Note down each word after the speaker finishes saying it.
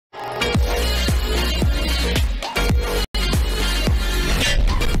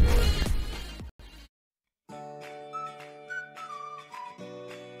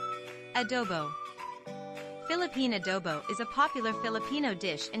Adobo. Philippine adobo is a popular Filipino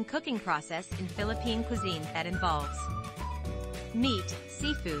dish and cooking process in Philippine cuisine that involves meat,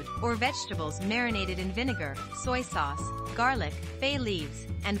 seafood, or vegetables marinated in vinegar, soy sauce, garlic, bay leaves,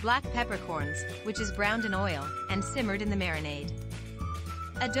 and black peppercorns, which is browned in oil and simmered in the marinade.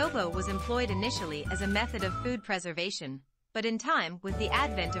 Adobo was employed initially as a method of food preservation, but in time, with the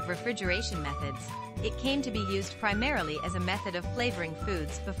advent of refrigeration methods, it came to be used primarily as a method of flavoring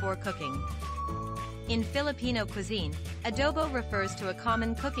foods before cooking. In Filipino cuisine, adobo refers to a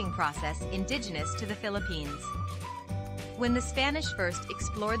common cooking process indigenous to the Philippines. When the Spanish first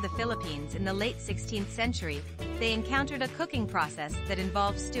explored the Philippines in the late 16th century, they encountered a cooking process that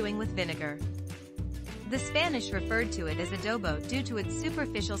involved stewing with vinegar. The Spanish referred to it as adobo due to its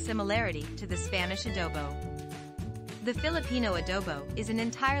superficial similarity to the Spanish adobo. The Filipino adobo is an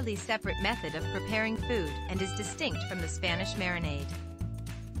entirely separate method of preparing food and is distinct from the Spanish marinade.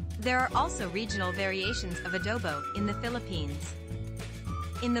 There are also regional variations of adobo in the Philippines.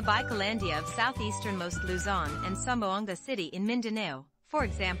 In the Bicolandia of southeasternmost Luzon and Zamboanga City in Mindanao, for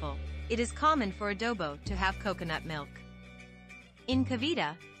example, it is common for adobo to have coconut milk. In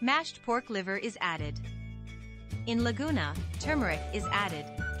Cavite, mashed pork liver is added. In Laguna, turmeric is added,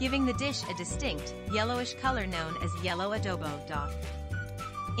 giving the dish a distinct, yellowish color known as yellow adobo.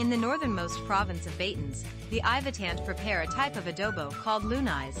 In the northernmost province of Baton's, the Ivitant prepare a type of adobo called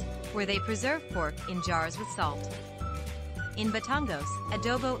lunais, where they preserve pork in jars with salt. In Batangas,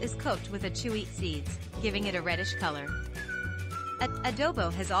 adobo is cooked with achuite seeds, giving it a reddish color.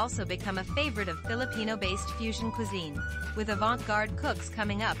 Adobo has also become a favorite of Filipino-based fusion cuisine, with avant-garde cooks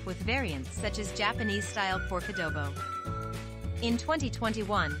coming up with variants such as Japanese-style pork adobo. In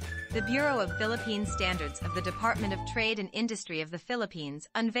 2021, the Bureau of Philippine Standards of the Department of Trade and Industry of the Philippines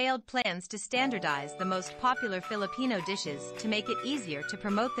unveiled plans to standardize the most popular Filipino dishes to make it easier to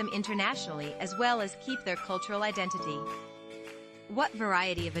promote them internationally as well as keep their cultural identity. What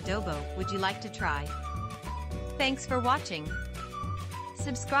variety of adobo would you like to try? Thanks for watching.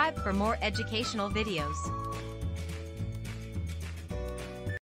 Subscribe for more educational videos.